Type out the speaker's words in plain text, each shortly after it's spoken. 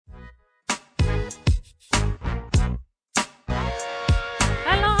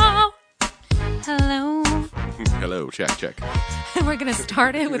Hello, check. And we're going to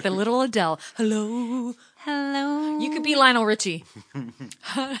start it with a little Adele. Hello. Hello. You could be Lionel Richie. Yeah.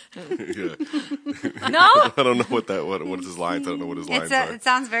 No? I don't know what is his lines. I don't know what his lines are. It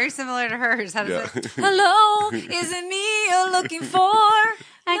sounds very similar to hers. How does it? Hello. Is it me you're looking for?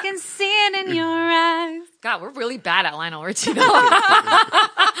 I can see it in your eyes. God, we're really bad at Lionel Richie. Though.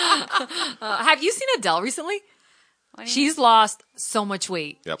 Have you seen Adele recently? She's lost so much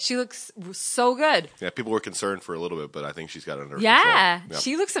weight. Yep. She looks so good. Yeah, people were concerned for a little bit, but I think she's got it under Yeah, control. Yep.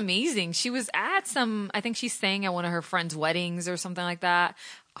 she looks amazing. She was at I think she sang at one of her friends' weddings or something like that,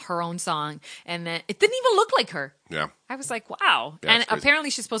 her own song. And then it didn't even look like her. Yeah. I was like, wow. Yeah, and it's crazy. apparently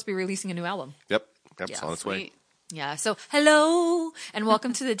she's supposed to be releasing a new album. Yep. Yeah, It's on its way. Sweet. Yeah. So hello and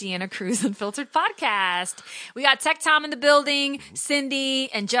welcome to the Deanna Cruz Unfiltered podcast. We got Tech Tom in the building, Cindy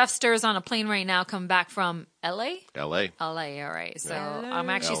and Jeff Stur's on a plane right now coming back from LA. L.A. All right. So Yeah. I'm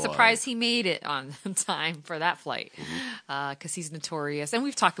actually LA. surprised he made it on time for that flight Mm-hmm. because he's notorious. And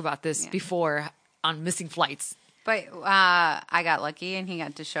we've talked about this before on missing flights. But I got lucky and he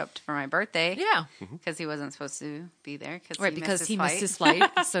got to show up for my birthday. Yeah. Because he wasn't supposed to be there. Right, because he missed his flight.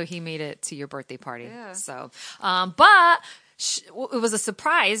 flight, so he made it to your birthday party. Yeah. So, but it was a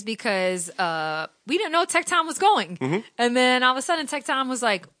surprise because we didn't know Tech Tom was going, and then all of a sudden Tech Tom was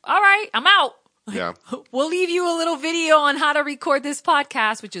like, "All right, I'm out. Yeah. We'll leave you a little video on how to record this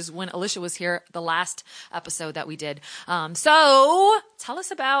podcast," which is when Alicia was here, the last episode that we did. So tell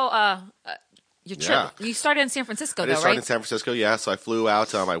us about your trip. Yeah. You started in San Francisco, I did though, start right? in San Francisco, yeah. So I flew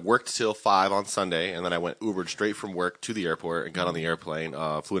out. I worked till 5 on Sunday, and then I went Ubered straight from work to the airport and got on the airplane.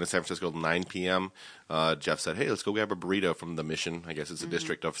 Flew into San Francisco at 9 p.m. Jeff said, hey, let's go grab a burrito from the Mission. I guess it's a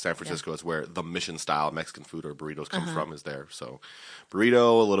district of San Francisco. It's where the Mission-style Mexican food or burritos come from is there. So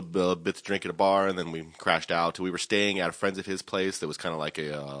burrito, a little bit to drink at a bar, and then we crashed out. We were staying at a friend of his place that was kind of like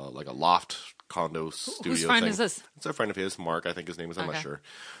a loft condo studio Whose friend thing. is this? It's a friend of his, Mark, I think his name is. I'm not Okay. sure.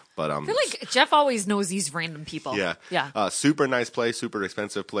 But I feel like Jeff always knows these random people. yeah. Yeah. Super nice place, super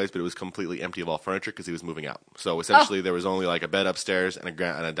expensive place, but it was completely empty of all furniture because he was moving out. So essentially there was only like a bed upstairs and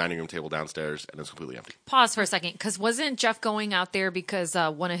a dining room table downstairs, and it was completely empty. Pause for a second, because wasn't Jeff going out there because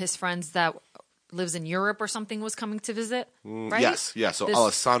one of his friends that lives in Europe or something was coming to visit? Right? Yes, yeah. So This-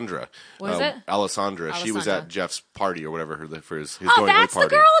 Alessandra. What is it? Alessandra. She was Alessandra. at Jeff's party or whatever for his Oh, going away that's the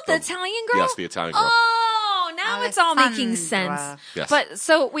party. girl, the Italian girl? Yes, the Italian girl. Oh, now it's all making sense. Alessandra. Yes. But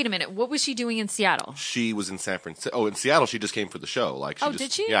so, wait a minute. What was she doing in Seattle? She was in San Francisco. Oh, in Seattle, she just came for the show. Like, she Oh, just,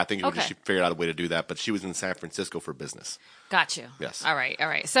 did she? Yeah, I think Okay. she figured out a way to do that. But she was in San Francisco for business. Got you. Yes. All right.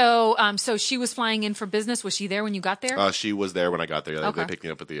 So, so she was flying in for business. Was she there when you got there? She was there when I got there. Okay. They picked me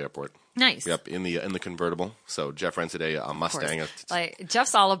up at the airport. Nice. Yep, in the convertible. So Jeff rented a Of course. Mustang. Like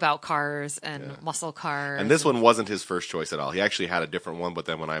Jeff's all about cars and muscle cars. And this one wasn't his first choice at all. He actually had a different one, but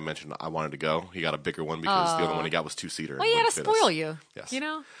then when I mentioned I wanted to go, he got a bigger one because the other one he got was 2-seater. Well, he had to spoil you. Yes. You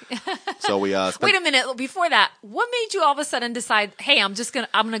know. So we spent, Wait a minute. Before that, what made you all of a sudden decide, hey, I'm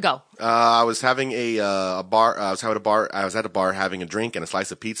gonna go? I was having a bar. I was at a bar having a drink and a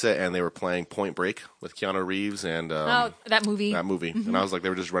slice of pizza, and they were playing Point Break with Keanu Reeves and That movie. that movie. Mm-hmm. And I was like, they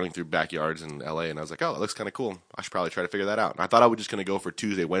were just running through backyards in LA, and I was like, oh, it looks kind of cool. I should probably try to figure that out. And I thought I was just going to go for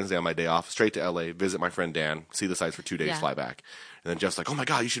Tuesday, Wednesday on my day off, straight to LA, visit my friend Dan, see the sites for 2 days, Yeah. fly back. And then Jeff's like, oh my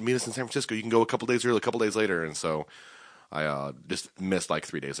God, you should meet us in San Francisco. You can go a couple days early, a couple days later. And so I just missed like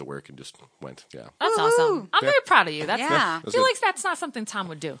 3 days of work and just went. Yeah. That's awesome. I'm very proud of you. That's Yeah. I feel like that's not something Tom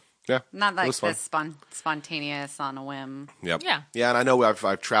would do. Yeah. Not it like was fun. this spontaneous on a whim. Yep. Yeah. Yeah, and I know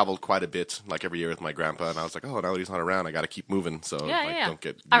I've traveled quite a bit, like every year with my grandpa, and I was like, oh, now that he's not around, I got to keep moving, so don't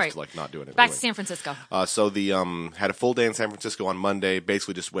get used All right. to like not doing it. Back anyway. to San Francisco. So the had a full day in San Francisco on Monday.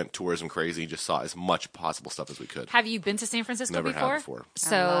 Basically, just went tourism crazy. Just saw as much possible stuff as we could. Have you been to San Francisco Never before? have before.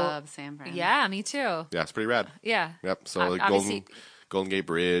 So I love San Fran. yeah, me too. Yeah, it's pretty rad. Yeah. Yep. So the Obviously- Golden Gate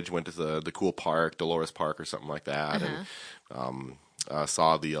Bridge, went to the cool park, Dolores Park or something like that, and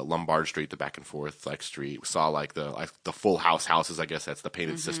saw the Lombard Street, the back and forth like street. We saw like the Full House houses. I guess that's the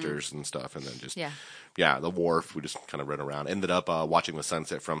Painted Sisters and stuff, and then just the wharf. We just kind of ran around. Ended up watching the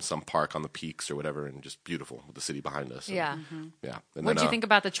sunset from some park on the peaks or whatever, and just beautiful with the city behind us. And, Yeah. yeah. And What did then, you think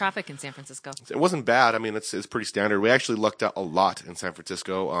about the traffic in San Francisco? It wasn't bad. I mean, it's pretty standard. We actually lucked out a lot in San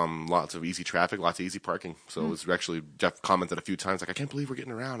Francisco. Lots of easy traffic, lots of easy parking. So it was actually, Jeff commented a few times, like, I can't believe we're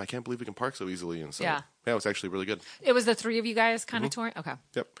getting around. I can't believe we can park so easily. And so, Yeah. it was actually really good. It was the three of you guys kind of touring? Okay.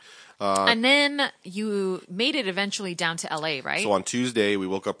 Yep. And then you made it eventually down to LA, right? So on Tuesday, we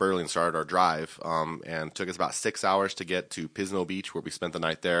woke up early and started our drive, and took us about 6 hours to get to Pismo Beach, where we spent the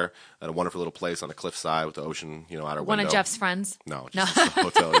night there at a wonderful little place on a cliffside with the ocean, out our One window. of Jeff's friends? No, just the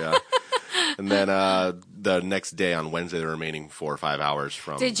hotel, yeah. And then the next day on Wednesday, the remaining 4 or 5 hours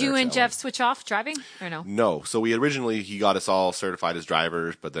from. Did you and Jeff switch off driving or no? No. So he got us all certified as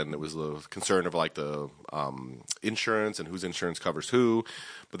drivers, but then it was the concern of like the insurance and whose insurance covers who.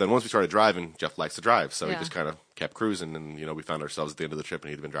 But then once we started driving, Jeff likes to drive, so he just kind of kept cruising, and we found ourselves at the end of the trip, and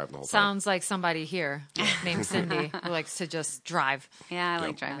he'd been driving the whole time. Sounds like somebody here named Cindy who likes to just drive. Yeah, I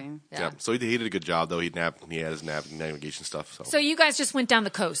like driving. Yeah. So he did a good job, though. He had his navigation stuff. So you guys just went down the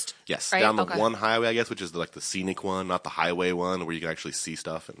coast? Yes, right? down the one highway, I guess, which is like the scenic one, not the highway one, where you can actually see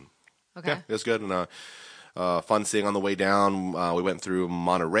stuff. And yeah, it was good. And fun seeing on the way down. We went through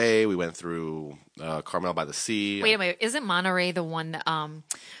Monterey. We went through Carmel by the Sea. Wait. Isn't Monterey the one that...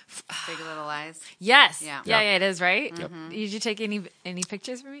 Big Little Lies. Yes. Yeah. Yeah, it is, right? Yep. Did you take any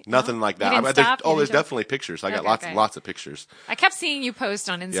pictures for me? Nothing like that. You didn't stop? There's definitely pictures. I got lots of pictures. I kept seeing you post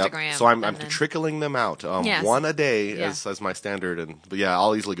on Instagram. Yep. So I'm trickling them out, Yes. one a day Yeah. as my standard. But yeah,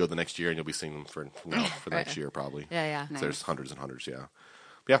 I'll easily go the next year, and you'll be seeing them for the next year probably. Yeah. So there's hundreds and hundreds. Yeah.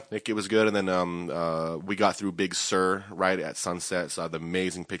 Yeah, it was good, and then we got through Big Sur right at sunset. Saw the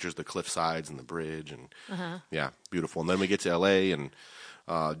amazing pictures, of the cliff sides and the bridge, and yeah, beautiful. And then we get to LA, and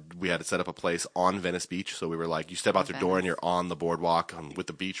we had to set up a place on Venice Beach. So we were like, you step out the door, and you're on the boardwalk with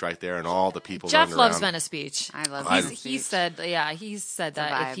the beach right there, and all the people. Jeff running loves around. Venice Beach. I love Venice Beach. He said that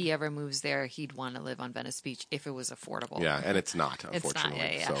vibe. if he ever moves there, he'd want to live on Venice Beach if it was affordable. Yeah, and it's not, It's not.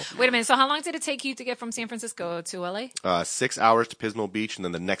 unfortunately. Yeah. So. Wait a minute. So how long did it take you to get from San Francisco to LA? 6 hours to Pismo Beach, and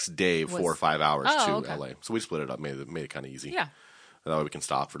then the next day, 4 or 5 hours to okay. LA. So we split it up, made it kind of easy. Yeah. That way we can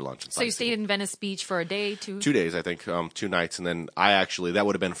stop for lunch. And So you sightsee. stayed in Venice Beach for a day, 2 days, I think, 2 nights, and then that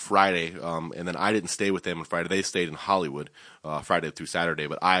would have been Friday, and then I didn't stay with them on Friday. They stayed in Hollywood Friday through Saturday,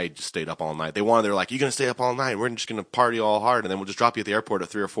 but I just stayed up all night. They were like, "You're gonna stay up all night? We're just gonna party all hard, and then we'll just drop you at the airport at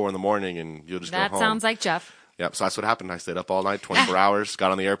 3 or 4 in the morning, and you'll just go home." That sounds like Jeff. Yep. So that's what happened. I stayed up all night, 24 hours, got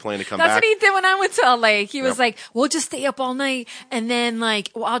on the airplane to come That's back. what he did when I went to LA. He was Yep. like, "We'll just stay up all night, and then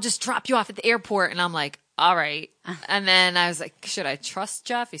I'll just drop you off at the airport." And I'm like, "All right." And then I was like, "Should I trust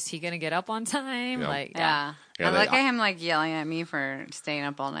Jeff? Is he gonna get up on time?" Yeah. Yeah. Yeah, I they- look at him yelling at me for staying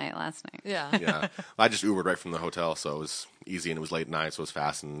up all night last night. yeah. Yeah. I just Ubered right from the hotel, so it was easy, and it was late night, so it was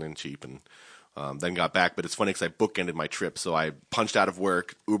fast and cheap, and then got back. But it's funny because I bookended my trip, so I punched out of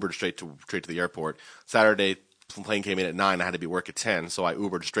work, Ubered straight to the airport. Saturday, plane came in at 9. I had to be at work at 10, so I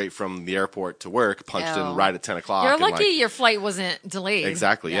Ubered straight from the airport to work, punched in right at 10 o'clock. You're and, lucky your flight wasn't delayed.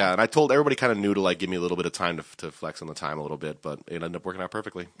 Exactly, yeah. And I told everybody kind of knew to give me a little bit of time to flex on the time a little bit, but it ended up working out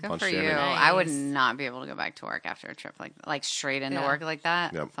perfectly. Good Punched for in you. and- I would not be able to go back to work after a trip like straight into Yeah. work like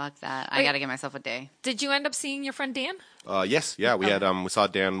that. Yep. Fuck that. I got to give myself a day. Did you end up seeing your friend Dan? Yes, yeah, we had we saw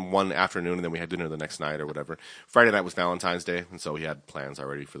Dan one afternoon, and then we had dinner the next night or whatever. Friday night was Valentine's Day, and so he had plans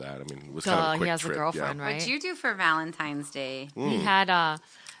already for that. I mean, it was kind of a quick he has trip. a girlfriend, yeah. right? What'd you do for Valentine's Day? He had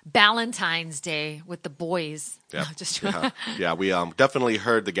Valentine's Day with the boys. Yeah, No, just yeah. We definitely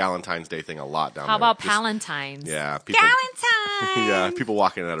heard the Galentine's Day thing a lot down How there. about Just- Palentine's? Yeah, people. Valentine. Yeah, people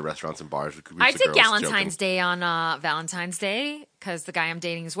walking out of restaurants and bars. With groups I of did girls Galentine's joking. Day on Valentine's Day because the guy I'm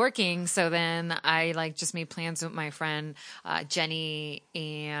dating is working. So then I just made plans with my friend Jenny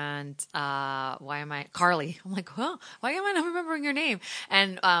and Carly. I'm like, why am I not remembering your name?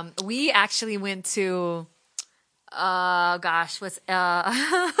 And we actually went to. What's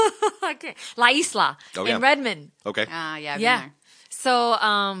okay. La Isla Oh, yeah. in Redmond. Okay. Yeah, I've been Yeah. there. So,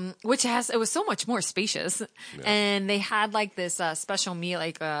 it was so much more spacious, and they had this special meal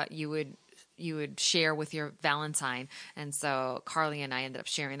you would share with your Valentine, and so Carly and I ended up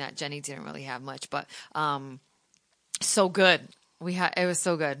sharing that. Jenny didn't really have much, but so good. It was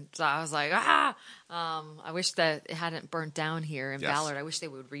so good. So I was like, I wish that it hadn't burnt down here in Yes. Ballard. I wish they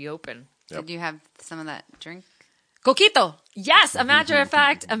would reopen. Yep. Did you have some of that drink? Coquito. Yes, a matter of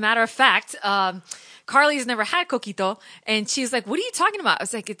fact, Carly's never had coquito, and she's like, "What are you talking about?" I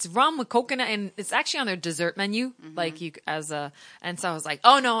was like, "It's rum with coconut, and it's actually on their dessert menu, And so I was like,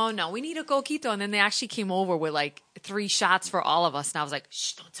 "Oh no, we need a coquito." And then they actually came over with 3 shots for all of us, and I was like,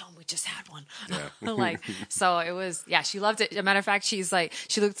 "Shh, don't tell them we just had one." Yeah. So it was, she loved it. As a matter of fact, she's like,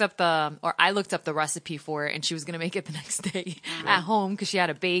 I looked up the recipe for it, and she was gonna make it the next day at home because she had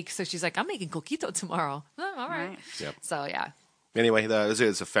a bake. So she's like, "I'm making coquito tomorrow." Oh, all right. Yep. So yeah. Anyway,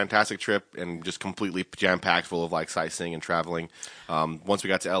 it's a fantastic trip and just completely jam-packed full of sightseeing and traveling. Once we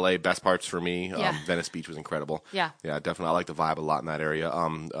got to LA, best parts for me, Yeah. Venice Beach was incredible. Yeah. Yeah, definitely. I like the vibe a lot in that area.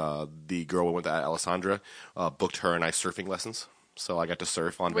 The girl we went to, Alessandra, booked her and I surfing lessons. So I got to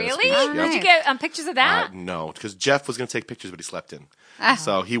surf on Venice Really? Beach. Oh, Yep. Did you get pictures of that? No, because Jeff was going to take pictures, but he slept in.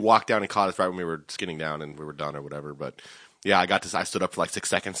 So he walked down and caught us right when we were skinning down and we were done or whatever. But yeah, I stood up for 6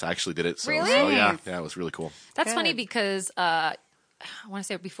 seconds. I actually did it. So, Really? So yeah, it was really cool. That's Good. funny because I want to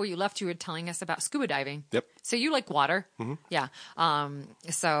say before you left, you were telling us about scuba diving. Yep. So you like water. Mm-hmm. Yeah.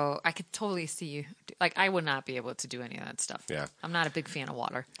 So I could totally see you. Like, I would not be able to do any of that stuff. Yeah. I'm not a big fan of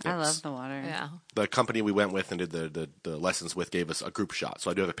water. I love the water. Yeah. The company we went with and did the lessons with gave us a group shot. So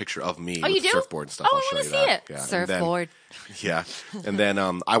I do have a picture of me with you the do? surfboard and stuff. Oh, I'll I show want you to see that. it. Yeah. Surfboard. Yeah. And then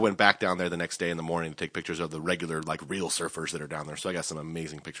I went back down there the next day in the morning to take pictures of the regular, like, real surfers that are down there. So I got some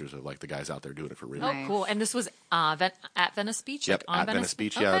amazing pictures of, like, the guys out there doing it for real. Oh, Nice. cool. And this was at Venice Beach? Yep, Like, on at Venice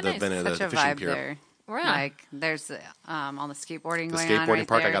Beach. Oh, Yeah, very the nice. the Such a fishing vibe pier. there. Yeah. Like there's all the skateboarding The going skateboarding on right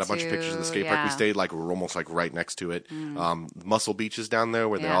park. I there, got a bunch of too. pictures of the skate Yeah. park. We stayed like we're almost like right next to it. Muscle Beach is down there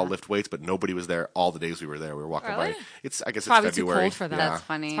where they Yeah. all lift weights, but nobody was there all the days we were there. We were walking Really? by. I guess Probably it's too February. cold for them. Yeah. That's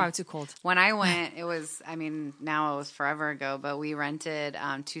funny. It's probably too cold. When I went, it was, I mean, now it was forever ago, but we rented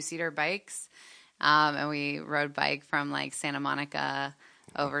 2-seater bikes and we rode bike from like Santa Monica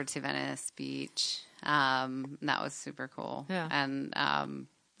over to Venice Beach. That was super cool. Yeah. And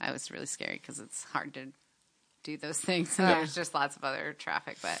I was really scary because it's hard to do those things. And there's just lots of other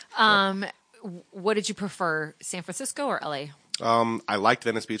traffic. But What did you prefer, San Francisco or LA? I liked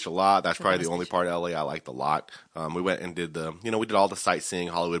Venice Beach a lot. That's probably Venice the only Beach. part of LA I liked a lot. We went and did we did all the sightseeing,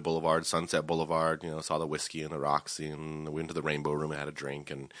 Hollywood Boulevard, Sunset Boulevard, saw the whiskey and the Roxy, and we went to the Rainbow Room and had a drink,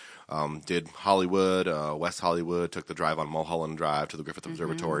 and did Hollywood, West Hollywood, took the drive on Mulholland Drive to the Griffith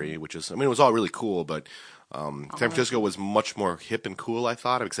Observatory, which is, it was all really cool, but San Francisco was much more hip and cool, I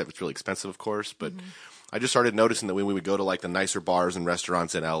thought, except it's really expensive, of course, but I just started noticing that when we would go to like the nicer bars and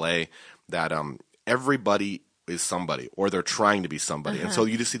restaurants in LA, that everybody is somebody, or they're trying to be somebody. And so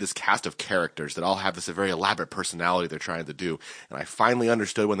you just see this cast of characters that all have this very elaborate personality they're trying to do. And I finally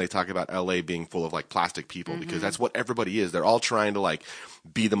understood when they talk about LA being full of like plastic people, because that's what everybody is. They're all trying to like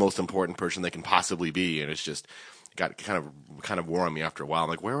be the most important person they can possibly be. And it's just got kind of wore on me after a while. I'm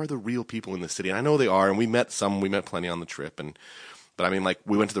like, where are the real people in the city? And I know they are. And we met plenty on the trip. But I mean, like,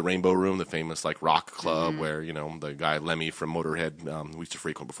 we went to the Rainbow Room, the famous like rock club where, the guy Lemmy from Motorhead, we used to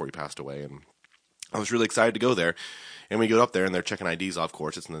frequent before he passed away. And I was really excited to go there. And we go up there, and they're checking IDs off, of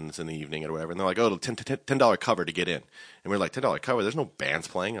course. It's in the evening or whatever. And they're like, oh, $10 cover to get in. And we're like, $10 cover? There's no bands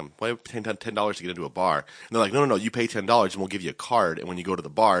playing. Why are we paying $10 to get into a bar? And they're like, no, you pay $10, and we'll give you a card. And when you go to the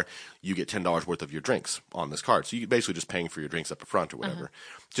bar, you get $10 worth of your drinks on this card. So you're basically just paying for your drinks up front or whatever.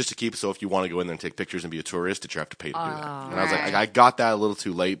 Just to keep, so if you want to go in there and take pictures and be a tourist, that you have to pay to do that. And I was like, I got that a little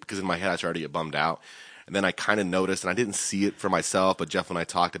too late, because in my head I started to get bummed out. And then I kind of noticed, and I didn't see it for myself, but Jeff and I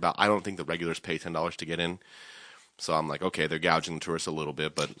talked about, I don't think the regulars pay $10 to get in. So I'm like, okay, they're gouging the tourists a little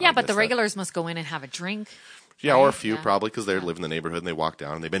bit, but Yeah, but the regulars must go in and have a drink. Yeah, or a few Yeah. probably, because they live in the neighborhood and they walk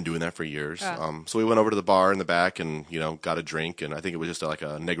down, and they've been doing that for years. So we went over to the bar in the back and got a drink, and I think it was just like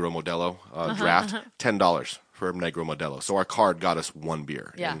a Negro Modelo draft, $10 for a Negro Modelo. So our card got us one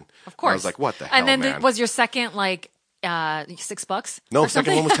beer. Yeah, and of course. I was like, what the hell, And then man? was your second like $6? No, or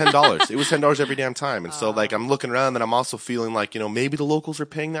second something? one was $10. It was $10 every damn time. And so, like, I'm looking around, and I'm also feeling like, maybe the locals are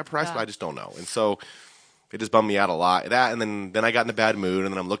paying that price, but I just don't know. And so it just bummed me out a lot. That, and then I got in a bad mood,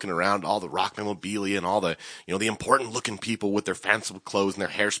 and then I'm looking around all the rock memorabilia and all the, the important looking people with their fanciful clothes and their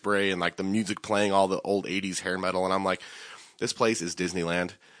hairspray and like the music playing all the old 80s hair metal. And I'm like, this place is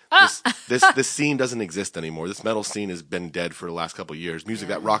Disneyland. This scene doesn't exist anymore. This metal scene has been dead for the last couple of years.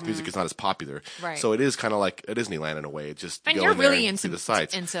 That rock music is not as popular. Right. So it is kind of like a Disneyland in a way. It's just And go you're in there really and see into the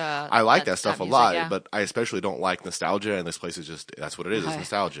sights. I like that stuff a music, lot, yeah. but I especially don't like nostalgia, and this place is just, that's what it is. It's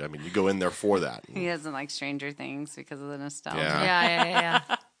nostalgia. I mean, you go in there for that. he doesn't like Stranger Things because of the nostalgia. Yeah.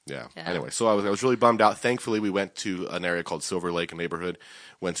 Yeah. Yeah. Anyway, so I was really bummed out. Thankfully, we went to an area called Silver Lake neighborhood.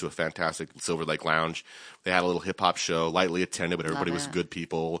 Went to a fantastic Silver Lake Lounge. They had a little hip hop show, lightly attended, but everybody was good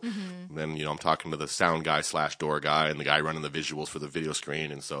people. And then I'm talking to the sound guy / door guy, and the guy running the visuals for the video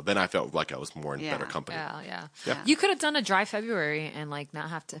screen. And so then I felt like I was more in better company. Yeah. Yeah. You could have done a dry February and like not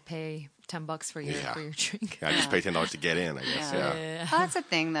have to pay $10 for your drink. Yeah, I just pay $10 to get in, I guess. Yeah. Well, that's the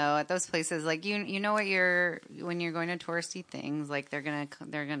thing though. At those places, like you know what when you're going to touristy things, like they're gonna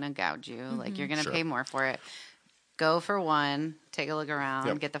gouge you. Like you're gonna pay more for it. Go for one, take a look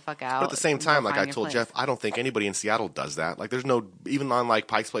around, get the fuck out. But at the same and time, go like I find your told place. Jeff, I don't think anybody in Seattle does that. Like there's no, even on like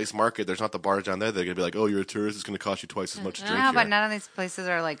Pike's Place Market, there's not the bars down there. They're going to be like, oh, you're a tourist, it's going to cost you twice as much to drink No, here. but none of these places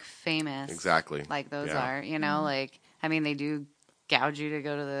are like famous. Exactly. Like those Yeah. are, like, I mean, they do gouge you to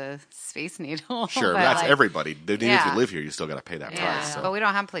go to the Space Needle. Sure, but that's like, everybody. Even if Yeah. you live here, you still got to pay that Yeah, price. So. but we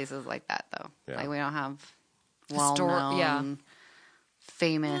don't have places like that though. Yeah. Like we don't have Store- well-known,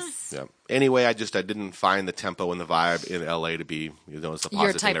 famous. Yeah. Anyway, I didn't find the tempo and the vibe in LA to be, it's a Your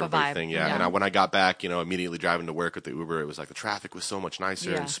positive type and of everybody vibe. thing. Yeah. Yeah. And when I got back, immediately driving to work with the Uber, it was like the traffic was so much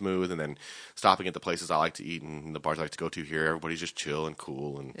nicer Yeah. and smooth. And then stopping at the places I like to eat and the bars I like to go to here, everybody's just chill and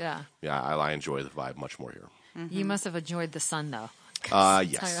cool. And Yeah. I enjoy the vibe much more here. You must have enjoyed the sun though.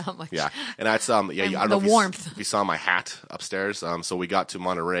 Yes. Tell you how much. Yeah. And that's I don't know the if you, warmth. if you saw my hat upstairs. So we got to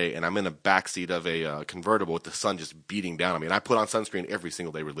Monterey, and I'm in the back seat of a convertible with the sun just beating down on me. And I put on sunscreen every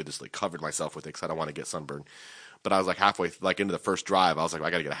single day religiously, covered myself with it because I don't want to get sunburned. But I was like halfway into the first drive, I was like, I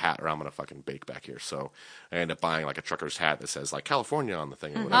got to get a hat or I'm going to fucking bake back here. So I ended up buying like a trucker's hat that says like California on the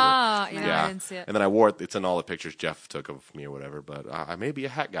thing or whatever. Oh, I didn't see it. And then I wore it. It's in all the pictures Jeff took of me or whatever. But I may be a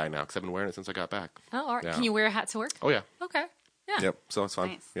hat guy now because I've been wearing it since I got back. Oh, all right. Yeah. Can you wear a hat to work? Oh, yeah. Okay. Yeah. Yep. So it's fun.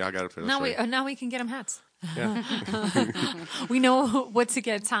 Nice. Yeah, I got it. Now we can get him hats. Yeah. We know what to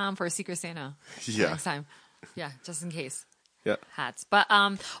get Tom for a Secret Santa Yeah. next time. Yeah, just in case. Yeah. Hats. But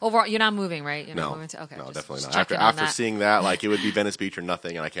overall, you're not moving, right? You're not No, moving to, okay, no, just definitely not. checking on After that. seeing that, like it would be Venice Beach or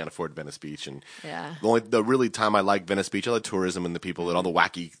nothing, and I can't afford Venice Beach. And Yeah. the really time I like Venice Beach, I like tourism and the people and all the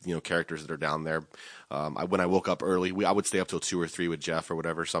wacky characters that are down there. When I woke up early, I would stay up till 2 or 3 with Jeff or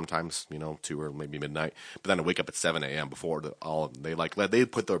whatever. Sometimes 2 or maybe midnight. But then I wake up at 7 a.m. before all of them. They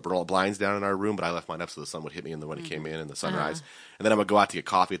put their blinds down in our room, but I left mine up so the sun would hit me when he came in and the sunrise. And then I would go out to get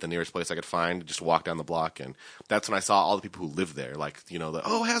coffee at the nearest place I could find, just walk down the block, and that's when I saw all the people who lived there. Like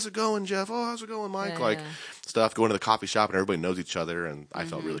oh, how's it going, Jeff? Oh, how's it going, Mike? Stuff. Going to the coffee shop and everybody knows each other, and I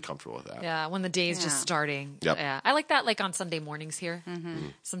felt really comfortable with that. Yeah, when the day is just Yeah. starting. Yep. Yeah, I like that. Like on Sunday mornings here.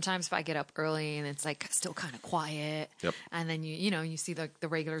 Sometimes if I get up early and it's like still kind of quiet, Yep. and then you see the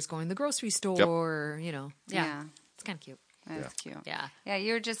regulars going to the grocery store. Yeah, Yeah. it's kind of cute. That's cute. Yeah. Yeah,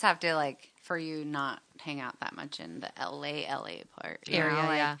 you would just have to for you not hang out that much in the LA part Area,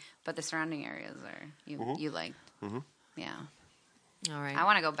 yeah. But the surrounding areas are you like. Yeah, All right. I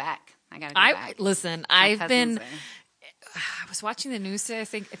want to go back. I gotta go back. Listen. My I've cousin's been. there. I was watching the news today. I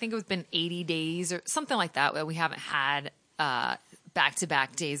think it's been 80 days or something like that where we haven't had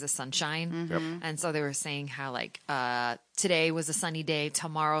back-to-back days of sunshine. Yep. And so they were saying how today was a sunny day,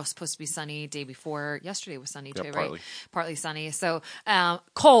 tomorrow's supposed to be sunny, day before yesterday was sunny too, partly. right? Partly sunny. So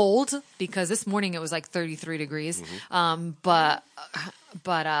cold because this morning it was like 33 degrees. But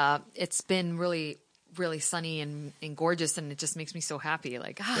it's been really sunny and gorgeous, and it just makes me so happy.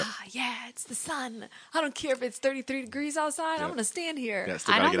 Yeah, it's the sun. I don't care if it's 33 degrees outside. I'm going to stand here. Yeah,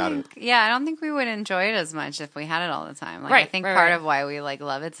 still gotta get out of it. I don't think we would enjoy it as much if we had it all the time. Right, I think right, part right. of why we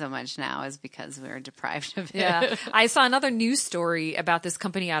love it so much now is because we were deprived of it. Yeah, I saw another news story about this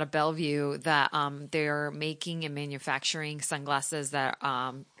company out of Bellevue that they're making and manufacturing sunglasses that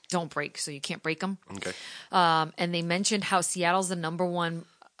don't break, so you can't break them. Okay. And they mentioned how Seattle's the number one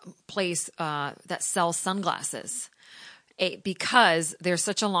place that sells sunglasses because there's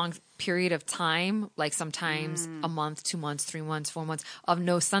such a long period of time, like sometimes a month, 2 months, 3 months, 4 months of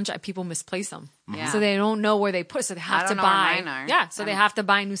no sunshine. People misplace them. Yeah. So they don't know where they put it. So they have to don't know where buy. mine are. Yeah. So they have to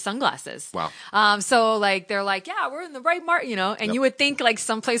buy new sunglasses. Wow. So they're like, yeah, we're in the right market, and Yep. you would think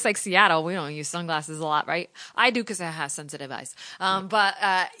someplace like Seattle, we don't use sunglasses a lot, right? I do because I have sensitive eyes. But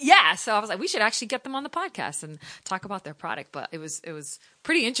so I was like, we should actually get them on the podcast and talk about their product. But it was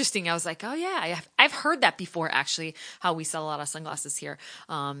pretty interesting. I was like, oh yeah, I've heard that before actually, how we sell a lot of sunglasses here.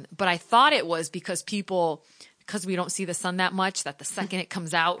 But I thought it was because we don't see the sun that much, that the second it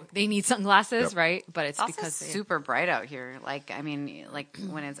comes out, they need sunglasses, Yep. right? But it's It's also because super bright out here.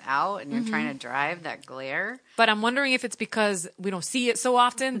 When it's out and you're trying to drive, that glare. But I'm wondering if it's because we don't see it so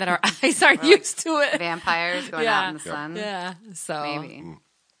often that our eyes aren't used to it. Vampires going Yeah. out in the sun. Yeah. So Maybe.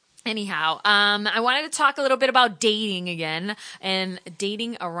 anyhow, I wanted to talk a little bit about dating again and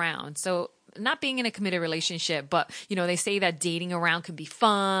dating around. So not being in a committed relationship, but they say that dating around can be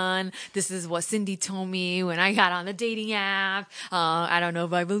fun. This is what Cindy told me when I got on the dating app. I don't know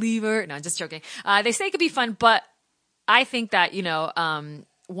if I believe her. No, just joking. They say it could be fun, but I think that,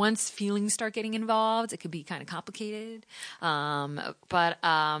 once feelings start getting involved, it could be kind of complicated. But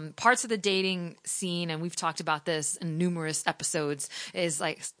parts of the dating scene, and we've talked about this in numerous episodes, is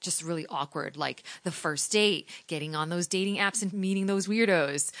just really awkward. Like the first date, getting on those dating apps and meeting those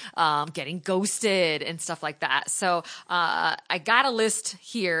weirdos, getting ghosted and stuff like that. So I got a list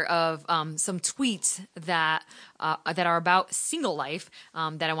here of some tweets that are about single life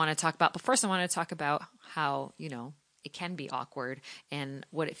that I want to talk about. But first I want to talk about how, it can be awkward and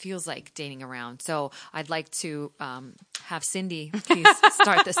what it feels like dating around. So I'd like to have Cindy please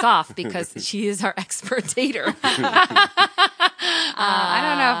start this off because she is our expert dater. I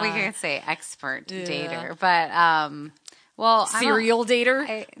don't know if we can say expert dater, but well, Serial dater?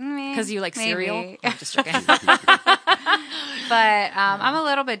 because you like cereal? I'm just joking. But I'm a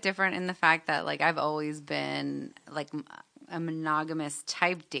little bit different in the fact that I've always been a monogamous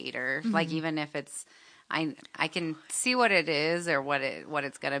type dater. Even if it's I can see what it is or what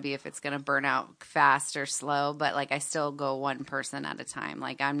it's gonna be, if it's gonna burn out fast or slow, but I still go one person at a time.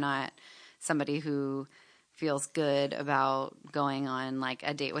 I'm not somebody who feels good about going on like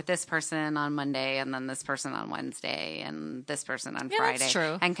a date with this person on Monday and then this person on Wednesday and this person on Friday. That's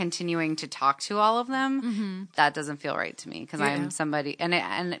true. And continuing to talk to all of them, that doesn't feel right to me because I'm somebody, and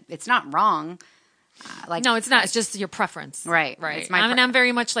it's not wrong. No, it's not. It's just your preference. Right. Right. It's my I mean, I'm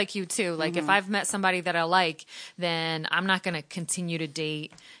very much like you too. Like if I've met somebody that I like, then I'm not going to continue to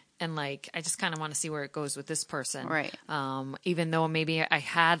date. And like, I just kind of want to see where it goes with this person. Right. Even though maybe I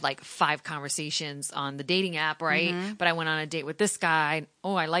had like 5 conversations on the dating app, right? But I went on a date with this guy.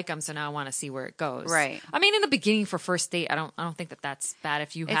 Oh, I like him. So now I want to see where it goes. Right. I mean, in the beginning for first date, I don't think that that's bad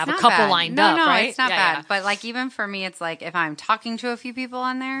if you It's have a not couple bad. lined no, up, no, right? it's not Yeah, bad. yeah. But like even for me, it's like if I'm talking to a few people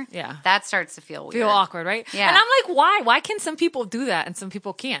on there, Yeah. that starts to feel weird. Feel awkward, right? Yeah. And I'm like, why? Why can some people do that and some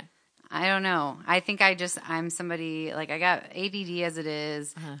people can't? I don't know. I think I'm somebody, like I got ADD as it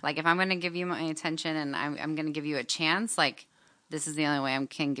is. Like if I'm going to give you my attention and I'm going to give you a chance, like this is the only way I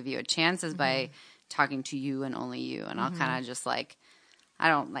can give you a chance is by talking to you and only you. And I'll kind of just like, I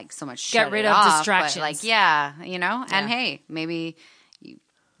don't like so much Get shut rid it of off, distractions. But like, yeah, you know, and Yeah. hey, maybe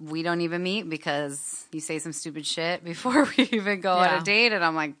we don't even meet because you say some stupid shit before we even go on Yeah. a date. And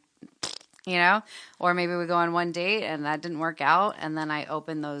I'm like, you know, or maybe we go on one date and that didn't work out and then I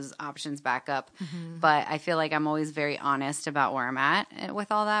open those options back up. But I feel like I'm always very honest about where I'm at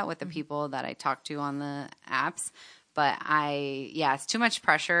with all that, with the people that I talk to on the apps. But it's too much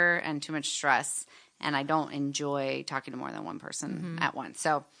pressure and too much stress. And I don't enjoy talking to more than one person at once.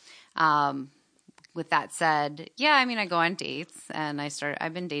 So, with that said, yeah, I mean, I go on dates and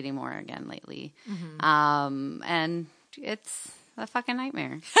I've been dating more again lately. And it's a fucking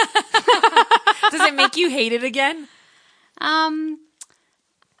nightmare. Does it make you hate it again? I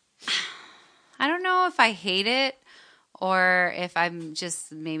don't know if I hate it or if I'm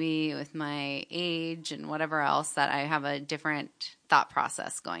just maybe with my age and whatever else that I have a different thought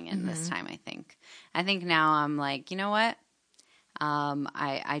process going in this time, I think. I think now I'm like, you know what?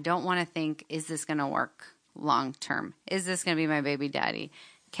 I don't want to think, is this going to work long term? Is this going to be my baby daddy?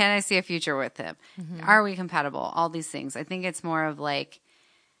 Can I see a future with him? Are we compatible? All these things. I think it's more of like,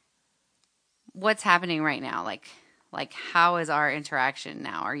 what's happening right now? Like how is our interaction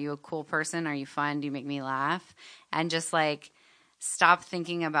now? Are you a cool person? Are you fun? Do you make me laugh? And just like stop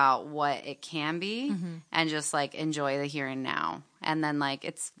thinking about what it can be and just like enjoy the here and now. And then like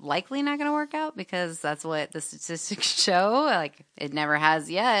it's likely not going to work out because that's what the statistics show. Like it never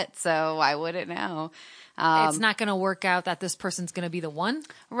has yet. So why would it now? It's not going to work out that this person's going to be the one.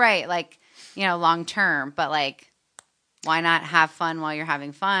 Right. Like, you know, long term, but like, why not have fun while you're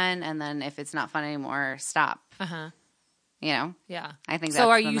having fun? And then if it's not fun anymore, stop. You know? Yeah. I think so. that's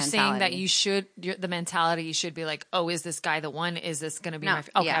Are the you saying that mentality. the mentality you should be like, oh, is this guy the one? Is this going to be my?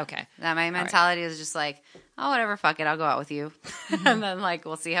 Okay, yeah. okay. That my mentality is just like, oh, whatever, fuck it, I'll go out with you, and then like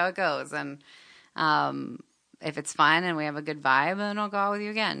we'll see how it goes, and if it's fun and we have a good vibe, then I'll go out with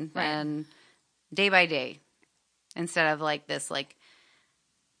you again, Right. and day by day, instead of like this, like,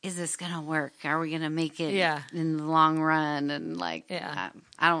 is this gonna work? Are we gonna make it Yeah. in the long run? And like, Yeah.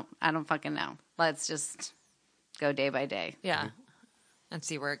 I don't fucking know. Let's just go day by day. Yeah. And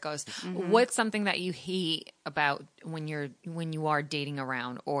see where it goes. What's something that you hate about when you are dating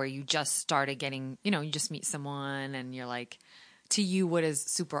around, or you just started getting, you just meet someone and you're like, to you, what is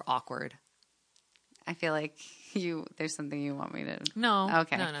super awkward? I feel like there's something you want me to. No.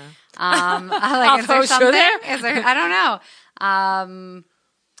 Okay. No. Like, is there throw a show something? there? Is there? I don't know.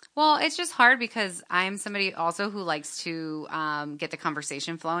 Well, it's just hard because I'm somebody also who likes to get the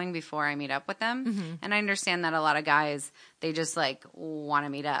conversation flowing before I meet up with them, and I understand that a lot of guys, they just like want to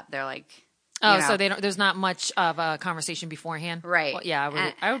meet up. They're like, So there's not much of a conversation beforehand, Right. Well,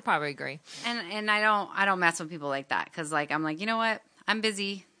 yeah, I would probably agree. and I don't mess with people like that because like I'm like, you know what, I'm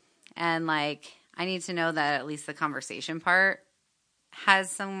busy, and like I need to know that at least the conversation part has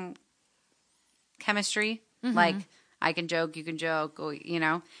some chemistry, like. I can joke, you can joke,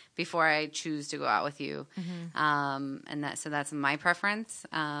 before I choose to go out with you. And that's my preference.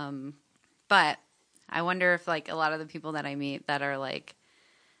 But I wonder if like a lot of the people that I meet that are like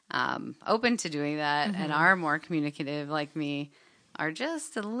open to doing that and are more communicative like me are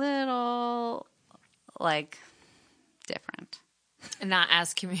just a little like different. Not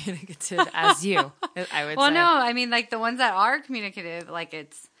as communicative as you, I would Well, say. no, I mean like the ones that are communicative, like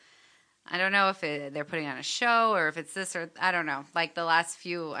I don't know if they're putting on a show or if it's this or I don't know. Like the last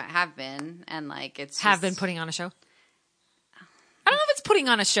few have been, and like Have been putting on a show? I don't know if it's putting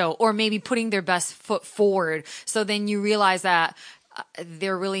on a show or maybe putting their best foot forward. So then you realize that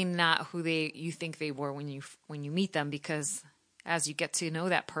they're really not who you think they were when you meet them, because as you get to know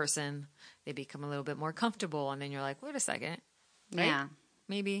that person, they become a little bit more comfortable, and then you're like, wait a second, right? Yeah,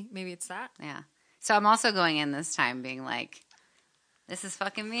 maybe it's that. yeah. So I'm also going in this time being like, this is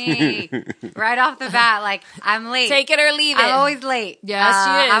fucking me. Right off the bat, like, I'm late. Take it or leave it. I'm always late. Yes,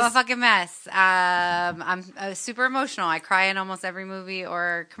 she is. I'm a fucking mess. I'm super emotional. I cry in almost every movie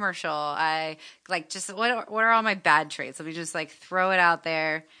or commercial. I like just what are all my bad traits? Let me just like throw it out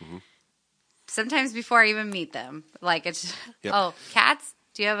there. Mm-hmm. Sometimes before I even meet them, like it's Yep. oh, cats.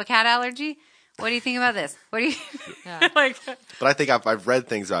 Do you have a cat allergy? What do you think about this? What do you like? But I think I've read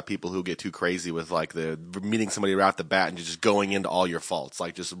things about people who get too crazy with like the meeting somebody right off the bat and just going into all your faults,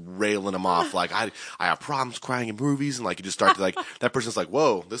 like just railing them off. Like I have problems crying in movies, and like you just start to like that person's like,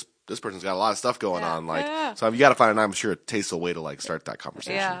 whoa, this person's got a lot of stuff going on. Like so you got to find, I'm sure, a tasteful way to like start that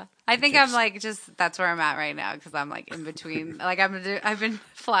conversation. Yeah, I think I'm like just that's where I'm at right now because I'm like in between. Like I've been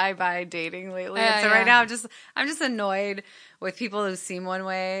fly by dating lately, and so right now I'm just annoyed with people who seem one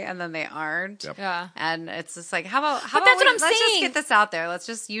way and then they aren't. Yep. Yeah. And it's just like, how about that's what I'm let's just saying. get this out there. Let's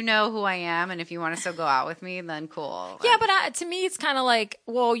just, you know who I am. And if you want to still go out with me, then cool. Yeah, but to me, it's kind of like,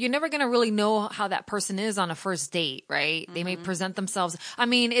 well, you're never going to really know how that person is on a first date, right? They may present themselves. I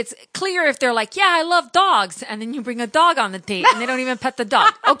mean, it's clear if they're like, yeah, I love dogs. And then you bring a dog on the date and they don't even pet the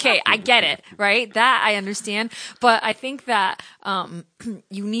dog. Okay, I get it, right? That I understand. But I think that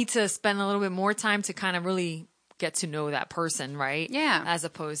you need to spend a little bit more time to kind of really get to know that person, right? Yeah. As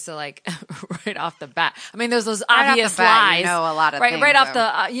opposed to like right off the bat. I mean, there's those Right off obvious the bat, lies. you know a lot of right, things, right off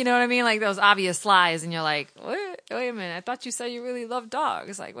though. the, you know what I mean? Like those obvious lies, and you're like, wait a minute, I thought you said you really love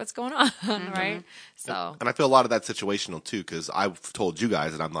dogs. Like, what's going on, right? So, And I feel a lot of that situational too, because I've told you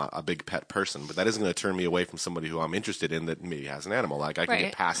guys that I'm not a big pet person, but that isn't going to turn me away from somebody who I'm interested in that maybe has an animal. Like I can Right.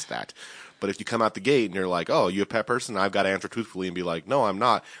 get past that. But if you come out the gate and you're like, oh, you a pet person? I've got to answer truthfully and be like, no, I'm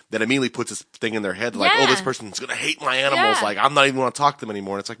not. That immediately puts this thing in their head like, Yeah. oh, this person's going to hate my animals. Yeah. Like I'm not even going to talk to them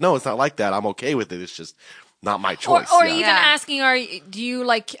anymore. And it's like, no, it's not like that. I'm okay with it. It's just not my choice. or Yeah. even Yeah. asking, are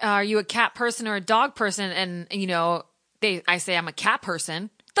you a cat person or a dog person? And you know, I say I'm a cat person.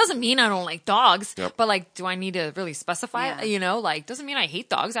 Doesn't mean I don't like dogs, Yep. but like, do I need to really specify? Yeah. You know, like, doesn't mean I hate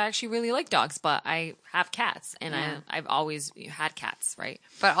dogs. I actually really like dogs, but I have cats, and I've always had cats, right?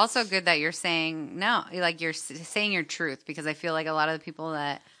 But also good that you're saying no, like you're saying your truth, because I feel like a lot of the people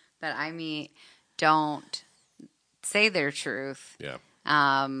that I meet don't say their truth. Yeah.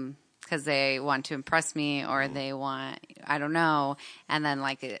 Because they want to impress me, or they want, I don't know. And then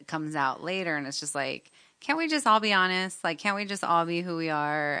like it comes out later and it's just like, can't we just all be honest? Like, can't we just all be who we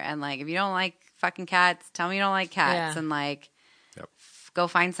are? And like, if you don't like fucking cats, tell me you don't like cats. Yeah. And like, Yep. go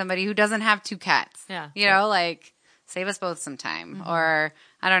find somebody who doesn't have two cats. Yeah. You know, like save us both some time. Or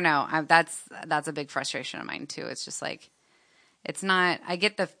I don't know. That's a big frustration of mine too. It's just like, it's not, I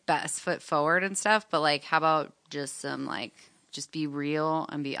get the best foot forward and stuff, but like, how about just some like, just be real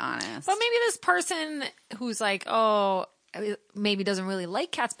and be honest. But maybe this person who's like, oh, maybe doesn't really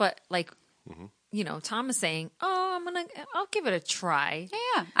like cats, but like, you know, Tom is saying, oh, I'll give it a try.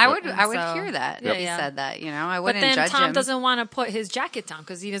 Yeah, I would So, hear that yeah, if he yeah. said that. You know, I But wouldn't then judge Tom him. doesn't want to put his jacket down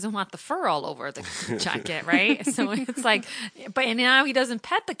because he doesn't want the fur all over the jacket, right? So it's like, but and now he doesn't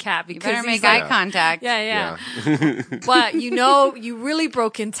pet the cat You because better he's make eye like, contact. yeah. Yeah. But you know, you really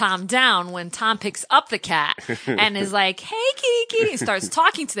broken Tom down when Tom picks up the cat and is like, "Hey, kitty," and starts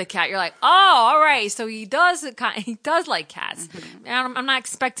talking to the cat. You're like, "Oh, all right." So he does like cats. And I'm not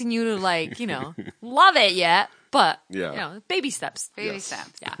expecting you to like, you know, love it yet, but Yeah. you know, baby steps. Baby Yes.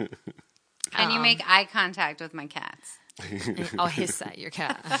 steps. Yeah. Can you make eye contact with my cats? I'll hiss at your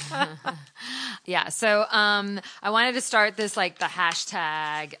cat. Yeah. So I wanted to start this like the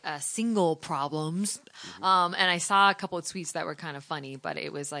hashtag single problems. And I saw a couple of tweets that were kind of funny, but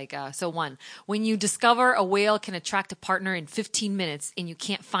it was like, so one, when you discover a whale can attract a partner in 15 minutes and you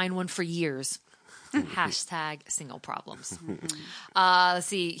can't find one for years. Hashtag single problems. Let's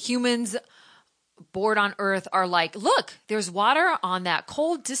see. Humans bored on Earth are like, look, there's water on that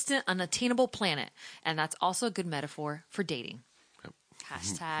cold, distant, unattainable planet. And that's also a good metaphor for dating.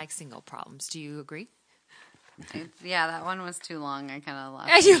 Hashtag single problems. Do you agree? Yeah, that one was too long. I kind of lost.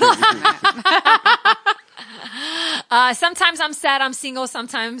 Sometimes I'm sad I'm single.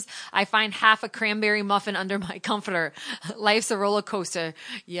 Sometimes I find half a cranberry muffin under my comforter. Life's a roller coaster.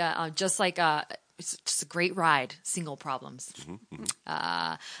 Yeah, just like it's just a great ride. Single problems.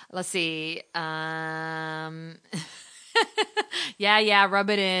 Let's see. Yeah, rub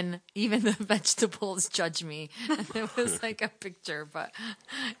it in. Even the vegetables judge me. It was like a picture, but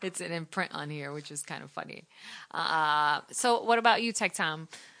it's an imprint on here, which is kind of funny. So what about you, Tech Tom?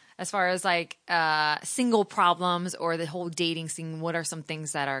 As far as like single problems or the whole dating scene, what are some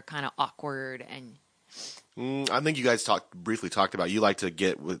things that are kind of awkward and I think you guys briefly talked about you like to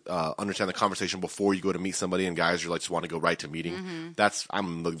get with understand the conversation before you go to meet somebody, and guys are like just want to go right to meeting.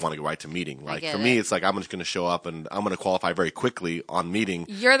 I'm want to go right to meeting. Like for me, it's like I'm just going to show up and I'm going to qualify very quickly on meeting.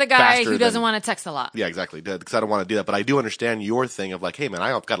 You're the guy who doesn't want to text a lot. Yeah, exactly. Because I don't want to do that, but I do understand your thing of like, hey man,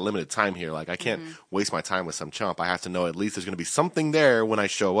 I've got a limited time here. Like I can't waste my time with some chump. I have to know at least there's going to be something there when I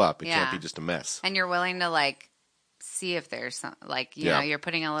show up. It can't be just a mess. And you're willing to like see if there's some, like, you know, you're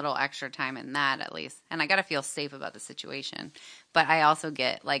putting a little extra time in that at least. And I got to feel safe about the situation. But I also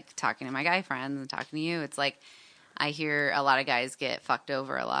get like talking to my guy friends and talking to you. It's like, I hear a lot of guys get fucked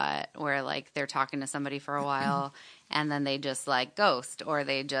over a lot where like they're talking to somebody for a while and then they just like ghost or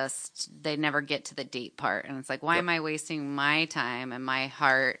they never get to the date part. And it's like, why am I wasting my time and my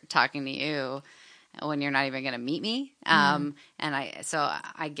heart talking to you when you're not even going to meet me? And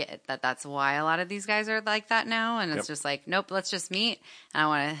I get that that's why a lot of these guys are like that now. And it's just like, nope, let's just meet. And I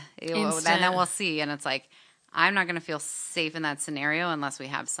want to, and then we'll see. And it's like, I'm not going to feel safe in that scenario unless we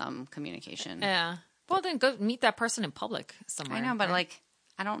have some communication. Yeah. Well, then go meet that person in public somewhere. I know, but like,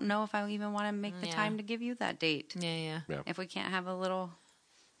 I don't know if I even want to make the time to give you that date. Yeah. If we can't have a little,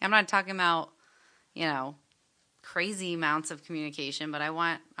 I'm not talking about, you know, crazy amounts of communication, but I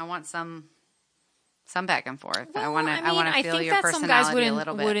want some back and forth. Well, I want to feel your personality some guys a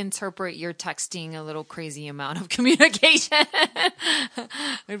little bit. would interpret your texting a little crazy amount of communication.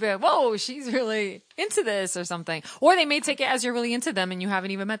 They'd be like, whoa, she's really into this or something. Or they may take it as you're really into them and you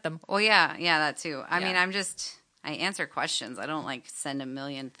haven't even met them. Well, yeah, that too. I mean, I answer questions. I don't like send a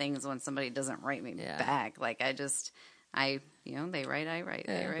million things when somebody doesn't write me back. Like they write, I write.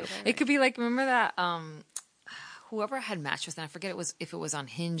 They write. It could be like, remember that, whoever had matched with, and I forget if it was on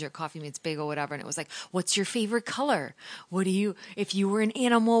Hinge or Coffee Meets Bagel or whatever, and it was like, what's your favorite color? If you were an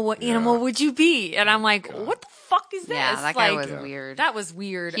animal, what animal would you be? And I'm like, what the fuck is this? Yeah, that guy was weird. That was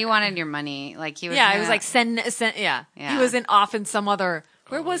weird. He wanted your money. Like he was. Yeah, it was like send. Yeah. He wasn't off in some other.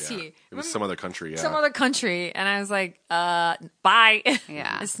 Where was he? It was some other country. Yeah. Some other country, and I was like, bye.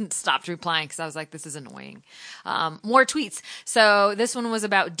 Yeah. I stopped replying because I was like, this is annoying. More tweets. So this one was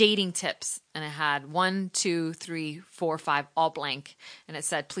about dating tips, and it had 1, 2, 3, 4, 5, all blank, and it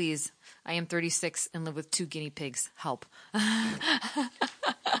said, "Please, I am 36 and live with 2 guinea pigs. Help."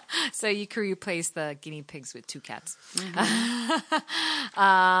 So you could replace the guinea pigs with 2 cats.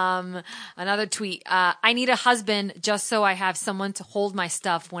 Another tweet. I need a husband just so I have someone to hold my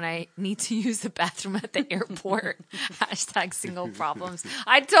stuff when I need to use the bathroom at the airport. Hashtag single problems.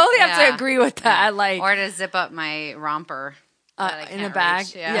 I totally have to agree with that. Like, or to zip up my romper in the bag.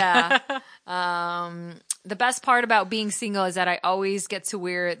 Reach. Yeah. The best part about being single is that I always get to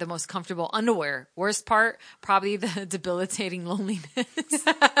wear the most comfortable underwear. Worst part, probably the debilitating loneliness.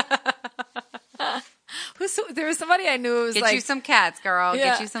 There was somebody I knew, it was Get you some cats, girl.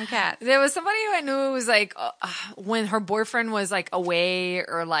 Yeah. Get you some cats. There was somebody who I knew, it was like when her boyfriend was like away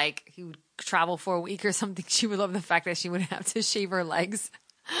or like he would travel for a week or something, she would love the fact that she wouldn't have to shave her legs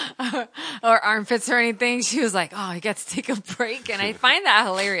or armpits or anything. She was like, oh, I get to take a break. And I find that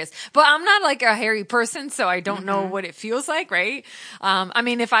hilarious. But I'm not like a hairy person, so I don't know what it feels like, right? I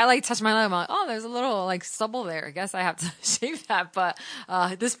mean, if I like touch my leg, I'm like, oh, there's a little like stubble there. I guess I have to shave that. But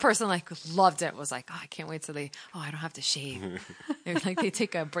this person like loved it. Was like, oh, I can't wait till I don't have to shave. They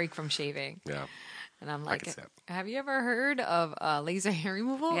take a break from shaving. Yeah. And I'm like, have you ever heard of laser hair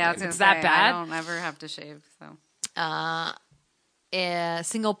removal? Yeah, it's that bad. I don't ever have to shave, so.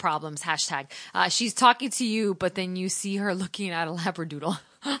 Single problems, hashtag. She's talking to you, but then you see her looking at a Labradoodle.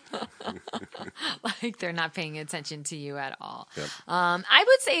 Like they're not paying attention to you at all. Yep. I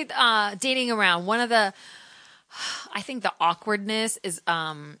would say dating around, I think the awkwardness is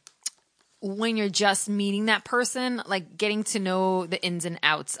when you're just meeting that person, like getting to know the ins and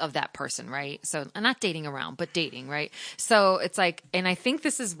outs of that person, right? So not dating around, but dating, right? So it's like, and I think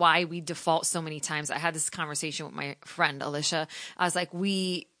this is why we default so many times. I had this conversation with my friend, Alicia. I was like,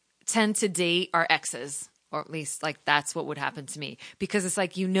 we tend to date our exes, or at least like that's what would happen to me, because it's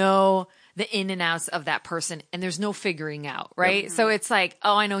like, the in and outs of that person and there's no figuring out, right? Mm-hmm. So it's like,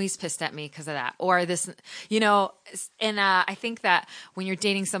 oh, I know he's pissed at me because of that, or this, and I think that when you're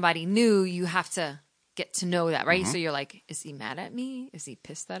dating somebody new, you have to get to know that, right? Mm-hmm. So you're like, is he mad at me? Is he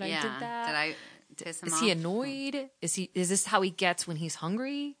pissed that I did that? Did I piss him off? Is he annoyed? Is this how he gets when he's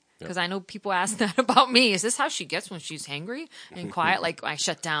hungry? Because I know people ask that about me. Is this how she gets when she's hangry and quiet? Like I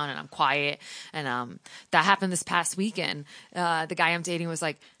shut down and I'm quiet. And that happened this past weekend. The guy I'm dating was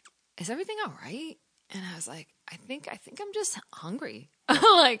like, is everything all right? And I was like, I think I'm just hungry.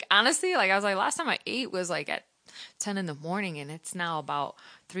 Like, honestly, like I was like, last time I ate was like at 10 in the morning and it's now about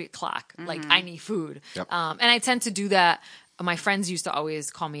 3:00. Mm-hmm. Like I need food. Yep. And I tend to do that my friends used to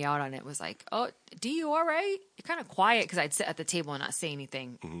always call me out on it. Was like, "Oh, D, you all right? You're kind of quiet," because I'd sit at the table and not say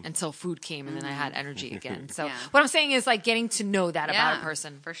anything until food came, and then I had energy again. So Yeah. what I'm saying is like getting to know that about a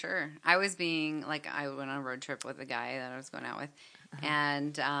person. for sure. I was being like, I went on a road trip with a guy that I was going out with,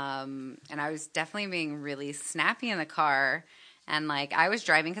 and I was definitely being really snappy in the car, and like I was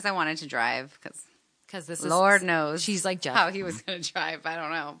driving because I wanted to drive Because this Lord is knows she's like Jeff. how he was going to drive. I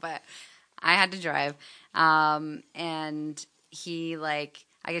don't know, but I had to drive, and he like.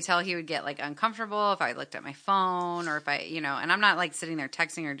 I could tell he would get like uncomfortable if I looked at my phone or if I, and I'm not like sitting there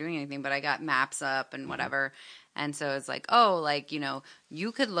texting or doing anything, but I got maps up and whatever. And so it's like, oh, like,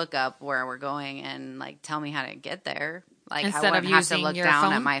 you could look up where we're going and like tell me how to get there. Like Instead I of wouldn't have to using look your down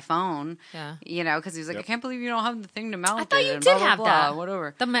phone? at my phone. Yeah. Because he was like, I can't believe you don't have the thing to mount I thought it you and did blah, blah, have blah, that.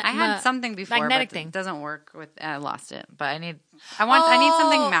 whatever. The I had something before, magnetic but thing. it doesn't work with. I lost it, but I need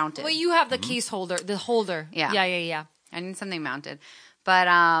something mounted. Well, you have the case holder, the holder. Yeah. Yeah. I need something mounted. But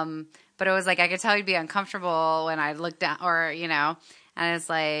it was like I could tell he'd be uncomfortable when I looked down or, and it's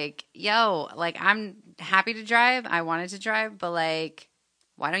like, yo, like I'm happy to drive. I wanted to drive, but like,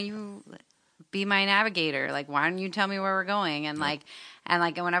 why don't you be my navigator? Like, why don't you tell me where we're going? And like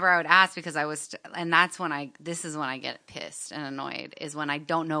whenever I would ask, because I was, and that's when this is when I get pissed and annoyed, is when I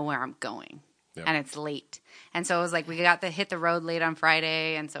don't know where I'm going. Yep. And it's late. And so it was like we got to hit the road late on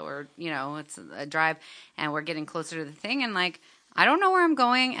Friday. And so we're, it's a drive and we're getting closer to the thing. And like, I don't know where I'm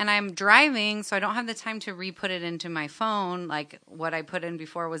going and I'm driving. So I don't have the time to re-put it into my phone. Like what I put in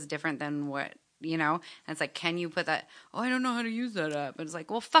before was different than what, and it's like, can you put that? Oh, I don't know how to use that app. And it's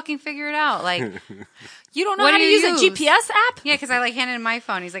like, well, fucking figure it out. Like, You don't know What how do to you use a use? GPS app? yeah, because I like handed him my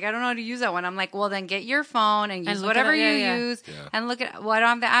phone. He's like, I don't know how to use that one. I'm like, well, then get your phone and use look whatever it up. you Yeah. use Yeah. and look at, well, I don't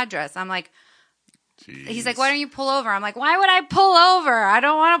have the address. I'm like, Jeez. he's like, why don't you pull over? I'm like, why would I pull over? I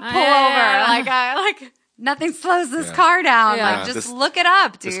don't want to pull Yeah. over. Like, nothing slows this Yeah. car down. Yeah. Like, just This- look it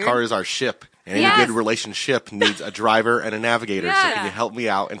up, dude. This car is our ship, and any Yes. good relationship needs a driver and a navigator. So Yeah. can you help me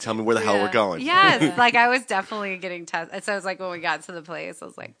out and tell me where the hell we're going? Yes, like I was definitely getting tested. So it was like when we got to the place, I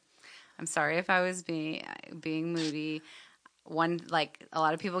was like, I'm sorry if I was being moody. Like a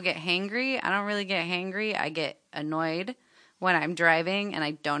lot of people get hangry. I don't really get hangry. I get annoyed when I'm driving and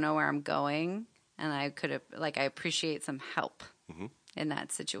I don't know where I'm going. And I appreciate some help in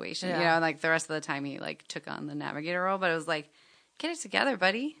that situation. Yeah. Like the rest of the time he like took on the navigator role, but it was like, get it together,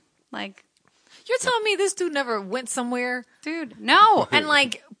 buddy. Like, You're telling me this dude never went somewhere dude, no. and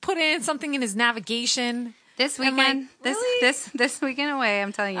like put in something in his navigation? This I'm like, weekend, really? this weekend away,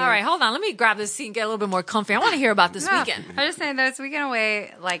 I'm telling you. All right, hold on. Let me grab this seat and get a little bit more comfy. I want to hear about this No, weekend. I'm just saying this weekend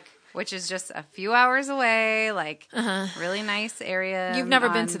away, like, which is just a few hours away, like, really nice area. You've never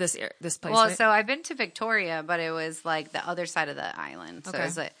been on- to this place, Well, right? so I've been to Victoria, but it was like the other side of the island. So Okay. it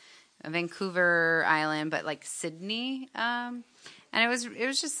was like Vancouver Island, but like Sydney. And it was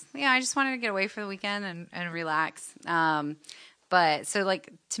just, I just wanted to get away for the weekend and relax. But so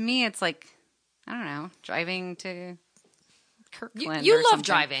like, to me, it's like, I don't know, driving to Kirkland. You or love something.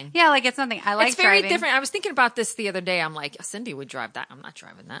 driving. Yeah, like it's something I like. It's very driving. different. I was thinking about this the other day. I'm like, Cindy would drive that. I'm not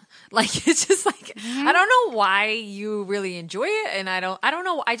driving that. Like, it's just like, Mm-hmm. I don't know why you really enjoy it. And I don't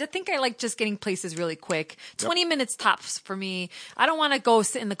know. I just think I like just getting places really quick. 20 minutes tops for me. I don't want to go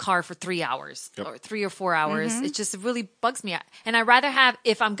sit in the car for 3 hours or 3 or 4 hours. Mm-hmm. It just really bugs me. And I'd rather have,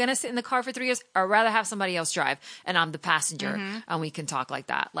 if I'm going to sit in the car for 3 years, I'd rather have somebody else drive and I'm the passenger and we can talk like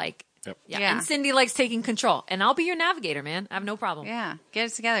that. Like, Yep. Yeah. And Cindy likes taking control and I'll be your navigator, man. I have no problem. Yeah, get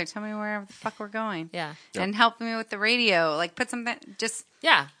it together. Tell me where the fuck we're going. Yeah. And help me with the radio. Like, put something, just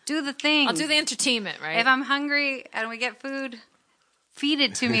Yeah. do the thing. I'll do the entertainment, right? If I'm hungry and we get food, feed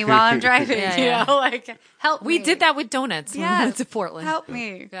it to me while I'm driving. Yeah. Like, help We me. did that with donuts when we Yes. went to Portland. Help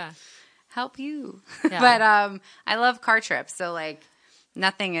me. Yeah. Help you. Yeah. But I love car trips. So, like,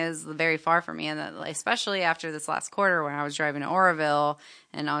 nothing is very far from me. And especially after this last quarter when I was driving to Oroville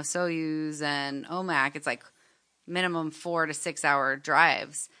and Soyuz and Omak, it's like minimum 4 to 6 hour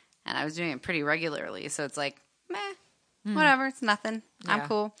drives. And I was doing it pretty regularly. So it's like, meh, whatever. It's nothing. I'm Yeah.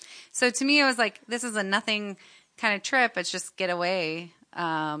 cool. So to me, it was like, this is a nothing kind of trip. It's just get away.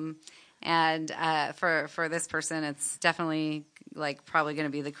 And for this person, it's definitely like probably going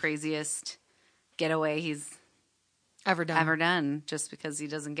to be the craziest getaway he's Ever done. ever done, just because he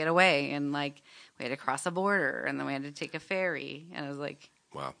doesn't get away. And like, we had to cross a border and then we had to take a ferry. And I was like,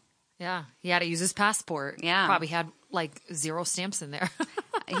 Wow. Yeah. He had to use his passport. Yeah. Probably had like 0 stamps in there.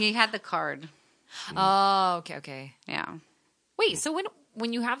 he had the card. Oh, okay. Yeah. Wait, so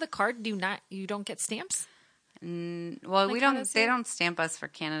when you have the card, you don't get stamps? Well, Like, how does they it- don't stamp us for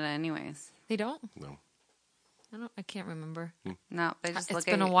Canada anyways. They don't? No. I can't remember. No, they just It's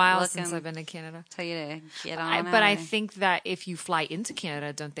been a while since I've been to Canada. Tell you to get on. But I think that if you fly into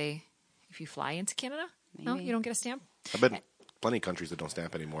Canada, don't they? If you fly into Canada, no, Maybe. you don't get a stamp. I've been plenty of countries that don't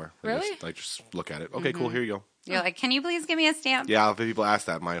stamp anymore. Really? Just look at it. Okay, cool. Here you go. You're like, can you please give me a stamp? Yeah, people ask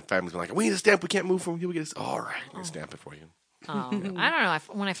that. My family's been like, we need a stamp. We can't move from here. We get a all right. We stamp it for you. I don't know.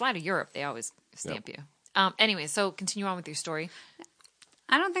 When I fly to Europe, they always stamp you. Anyway, so continue on with your story.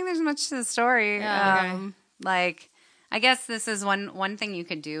 I don't think there's much to the story. Yeah, okay. Like, I guess this is one thing you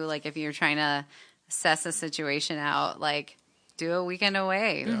could do. Like, if you're trying to assess a situation out, like, do a weekend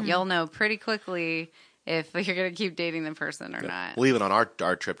away. You'll know pretty quickly if you're going to keep dating the person or not. Well, even on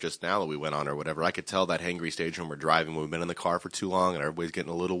our trip just now that we went on or whatever, I could tell that hangry stage when we're driving, when we've been in the car for too long and everybody's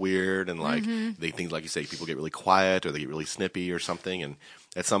getting a little weird and like they think, like you say, people get really quiet or they get really snippy or something. And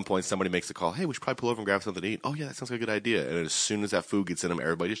at some point somebody makes a call, hey, we should probably pull over and grab something to eat. Oh, yeah, that sounds like a good idea. And as soon as that food gets in them,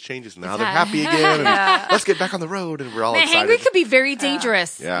 everybody just changes. Now they're happy again. And let's get back on the road. And we're all excited. Hangry could be very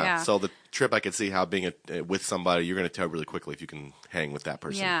dangerous. Yeah. So the trip, I could see how being with somebody, you're going to tell really quickly if you can hang with that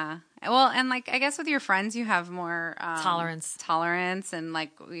person. Yeah. Well, and like, I guess with your friends, you have more tolerance and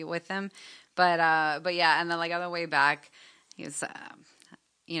like with them. But yeah. And then like on the way back, he was,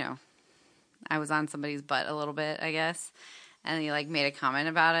 I was on somebody's butt a little bit, I guess. And he like made a comment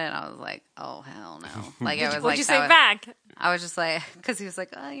about it. And I was like, oh, hell no. Like, What'd you say back? I was just like, because he was like,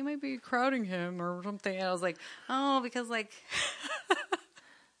 oh, you might be crowding him or something. And I was like, oh, because like,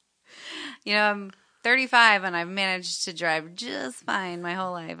 I'm 35 and I've managed to drive just fine my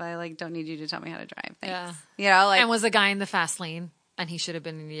whole life. I like don't need you to tell me how to drive. Thanks. Yeah. And was the guy in the fast lane and he should have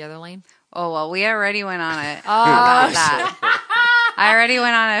been in the other lane? Oh, well, we already went on it about that. I already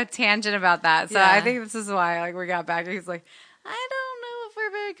went on a tangent about that. So I think this is why like we got back. He's like, I don't know if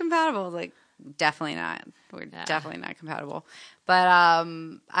we're very compatible. I was like, definitely not. We're definitely not compatible. But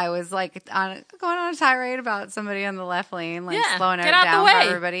I was like going on a tirade about somebody on the left lane, like slowing it down for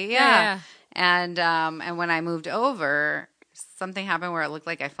everybody. Yeah. And when I moved over, something happened where it looked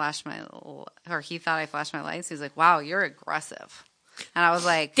like he thought I flashed my lights. He was like, wow, you're aggressive. And I was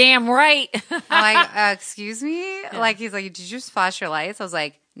like, damn right. I'm like, excuse me? Yeah. Like, he's like, did you just flash your lights? I was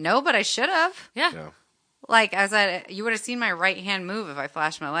like, no, but I should have. Yeah. Like, I said, you would have seen my right hand move if I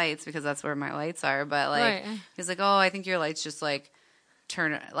flashed my lights because that's where my lights are. But, like, he's like, oh, I think your lights just, like,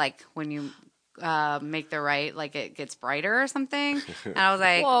 turn, like, when you make the right, like, it gets brighter or something. And I was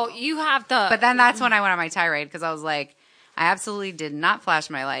like, well, you have to. But then that's when I went on my tirade because I was like, I absolutely did not flash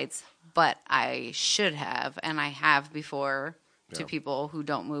my lights, but I should have. And I have before to people who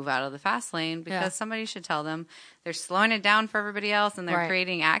don't move out of the fast lane because somebody should tell them they're slowing it down for everybody else and they're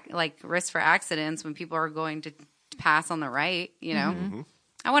creating risk for accidents when people are going to pass on the right, I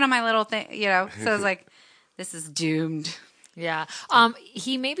went on my little thing, so I was like, this is doomed. Yeah.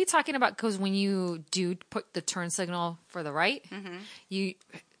 He may be talking about because when you do put the turn signal for the right,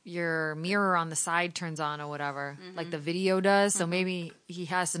 your mirror on the side turns on or whatever, like the video does. So maybe he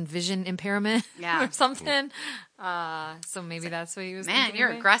has some vision impairment or something. So maybe that's what he was Man, you're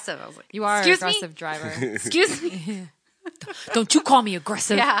aggressive. I was like, you are an aggressive driver. Excuse me. Don't you call me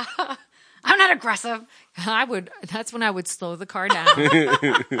aggressive. Yeah. I'm not aggressive. That's when I would slow the car down.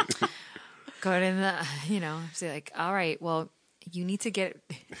 Go in the, say like, all right, well, you need to get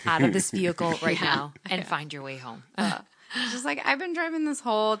out of this vehicle right now and find your way home. Just like, I've been driving this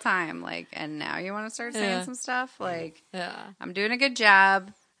whole time, like, and now you want to start saying some stuff? Like, I'm doing a good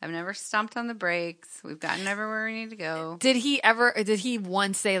job. I've never stomped on the brakes. We've gotten everywhere we need to go. Did he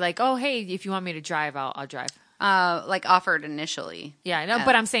once say like, oh, hey, if you want me to drive, I'll drive? Like offered initially. Yeah, I know,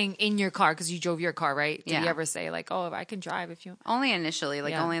 but I'm saying in your car because you drove your car, right? Did he ever say like, oh, I can drive if you? Only initially,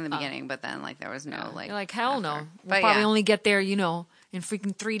 like only in the beginning, but then like there was no like. You're like, hell no. We'll probably only get there, in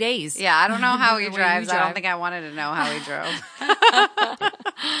freaking 3 days. Yeah, I don't know how he drives. I don't think I wanted to know how he drove.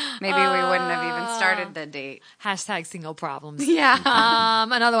 Maybe we wouldn't have even started the date. Hashtag single problems. Yeah.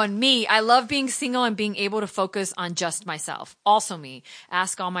 Another one. Me. I love being single and being able to focus on just myself. Also me.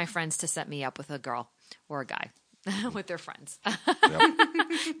 Ask all my friends to set me up with a girl or a guy with their friends.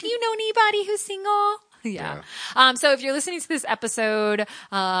 Do you know anybody who's single? Yeah. So if you're listening to this episode,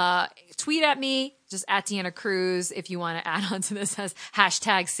 tweet at me, just at Deanna Cruz, if you want to add on to this as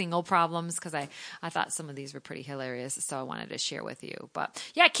hashtag single problems, because I thought some of these were pretty hilarious, so I wanted to share with you. But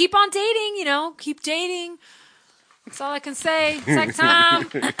yeah, keep on dating, keep dating. That's all I can say. Tech Tom.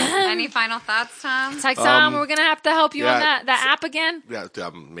 Any final thoughts, Tom? Tech Tom, we're going to have to help you on that app again. Yeah,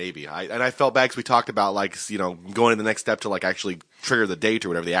 maybe. I felt bad because we talked about going to the next step to like actually trigger the date or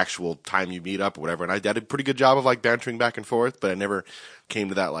whatever, the actual time you meet up or whatever. And I did a pretty good job of like bantering back and forth, but I never came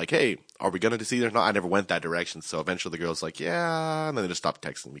to that like, hey, are we going to see it or not? I never went that direction. So eventually the girl's like, yeah, and then they just stopped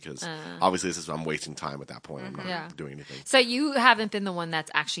texting because obviously I'm wasting time at that point. I'm not doing anything. So you haven't been the one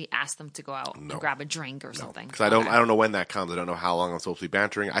that's actually asked them to go out and grab a drink or something? Because I don't know when that comes. I don't know how long I'm supposed to be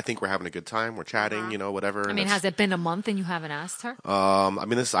bantering. I think we're having a good time. We're chatting, whatever. I mean, has it been a month and you haven't asked her? I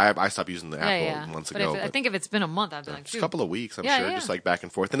mean, I stopped using the app months ago. I think if it's been a month, I'd be like, just a couple of weeks, I'm sure, just like back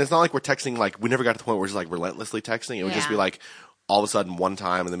and forth. And it's not like we're texting, like we never got to the point where we're just like relentlessly texting. It would just be like all of a sudden one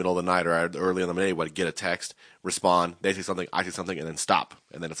time in the middle of the night or early in the day, we'd get a text, respond, they say something, I say something, and then stop.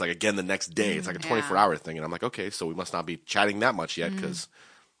 And then it's like again the next day. It's like a 24-hour thing. And I'm like, okay, so we must not be chatting that much yet because,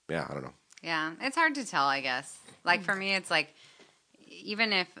 I don't know. Yeah, it's hard to tell, I guess. Like for me, it's like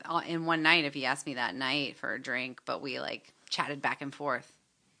even if in one night, if he asked me that night for a drink, but we like chatted back and forth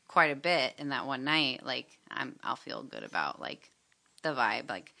quite a bit in that one night, like I'll feel good about like the vibe,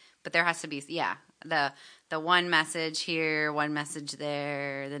 like. But there has to be, the one message here, one message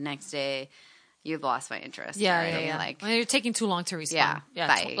there. The next day, you've lost my interest. Yeah. Like you're taking too long to respond.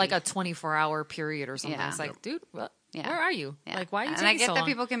 Yeah, like a 24-hour period or something. It's like, dude, where are you? Yeah. Like, why are you taking so long? And I get that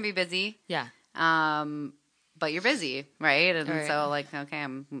people can be busy. Yeah. But you're busy, right? And so, like, okay,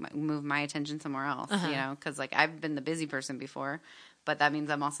 I'm move my attention somewhere else, because like I've been the busy person before, but that means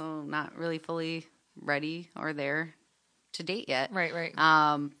I'm also not really fully ready or there to date yet. Right.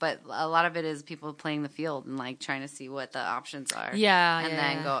 But a lot of it is people playing the field and like trying to see what the options are.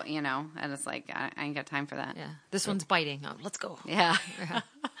 Then go, and it's like, I ain't got time for that. Yeah. This one's biting. Oh, let's go. Yeah.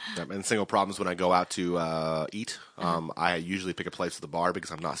 And single problems when I go out to eat. I usually pick a place at the bar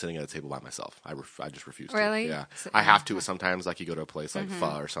because I'm not sitting at a table by myself. I just refuse to. Really? Yeah. I have to sometimes, like you go to a place like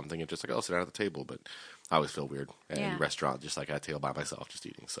Pho or something, and just like, I'll sit down at the table, but I always feel weird at a restaurant, just like at a table by myself, just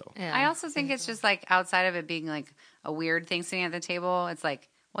eating. So I also think it's just like outside of it being like a weird thing sitting at the table, it's like,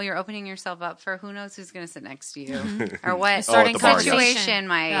 well, you're opening yourself up for who knows who's going to sit next to you or what situation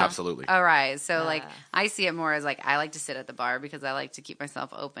might absolutely arise. So like I see it more as like I like to sit at the bar because I like to keep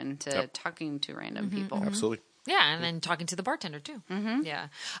myself open to talking to random people. Absolutely. Yeah, and then talking to the bartender too. Yeah.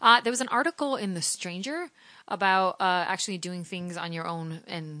 There was an article in The Stranger about actually doing things on your own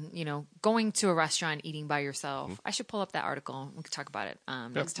and, going to a restaurant, eating by yourself. I should pull up that article. We could talk about it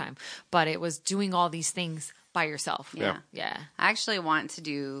next time. But it was doing all these things by yourself. Yeah. I actually want to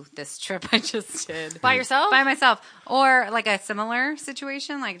do this trip I just did. By yourself? By myself. Or like a similar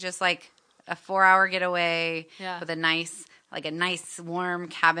situation, like just like a 4-hour getaway with a nice warm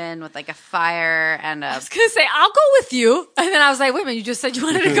cabin with like a fire and I was going to say, I'll go with you. And then I was like, wait a minute, you just said you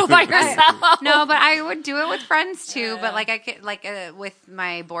wanted to go by yourself. No, but I would do it with friends too. But like I could, like with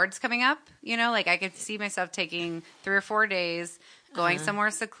my boards coming up, like I could see myself taking 3 or 4 days, going somewhere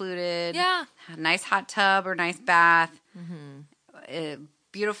secluded. Yeah. A nice hot tub or nice bath. A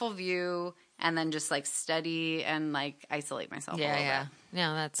beautiful view. And then just like study and like isolate myself a little bit.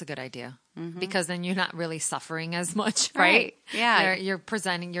 Yeah, that's a good idea. Because then you're not really suffering as much, right? Yeah. You're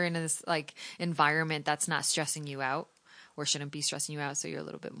in this like environment that's not stressing you out or shouldn't be stressing you out. So you're a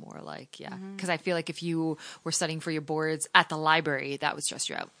little bit more like, because I feel like if you were studying for your boards at the library, that would stress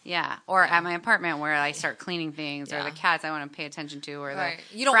you out. Yeah. Or at my apartment where I start cleaning things or the cats I want to pay attention to or the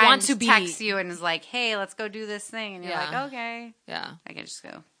you don't want to be text you and is like, hey, let's go do this thing. And you're like, okay. Yeah. I can just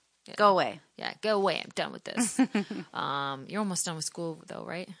go. Yeah. Go away. Yeah, go away. I'm done with this. You're almost done with school, though,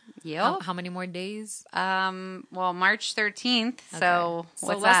 right? Yeah. How many more days? Well, March 13th. Okay. So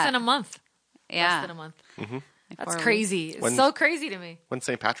what's less than a month. Yeah. Less than a month. That's crazy. It's so crazy to me. When's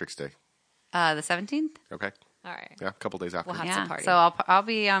St. Patrick's Day? The 17th. Okay. All right. Yeah, a couple days after. We'll have to party. So I'll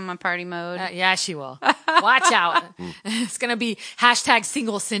be on my party mode. Yeah, she will. Watch out. It's going to be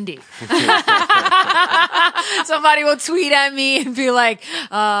 #single Cindy. Somebody will tweet at me and be like,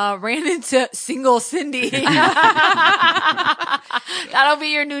 ran into single Cindy. That'll be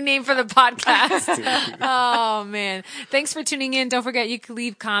your new name for the podcast. Oh, man. Thanks for tuning in. Don't forget you can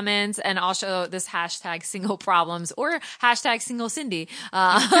leave comments and also this #single problems or #single Cindy.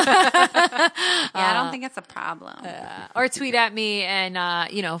 I don't think it's a problem. Or tweet at me and,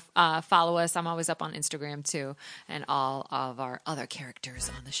 follow us. I'm always up on Instagram too. And all of our other characters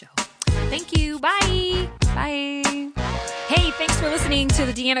on the show. Thank you. Bye. Bye. Hey, thanks for listening to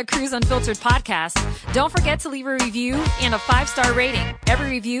the Deanna Cruz Unfiltered podcast. Don't forget to leave a review and a 5-star rating. Every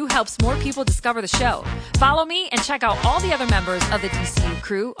review helps more people discover the show. Follow me and check out all the other members of the DCU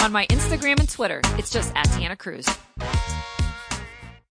crew on my Instagram and Twitter. It's just @Deanna Cruz.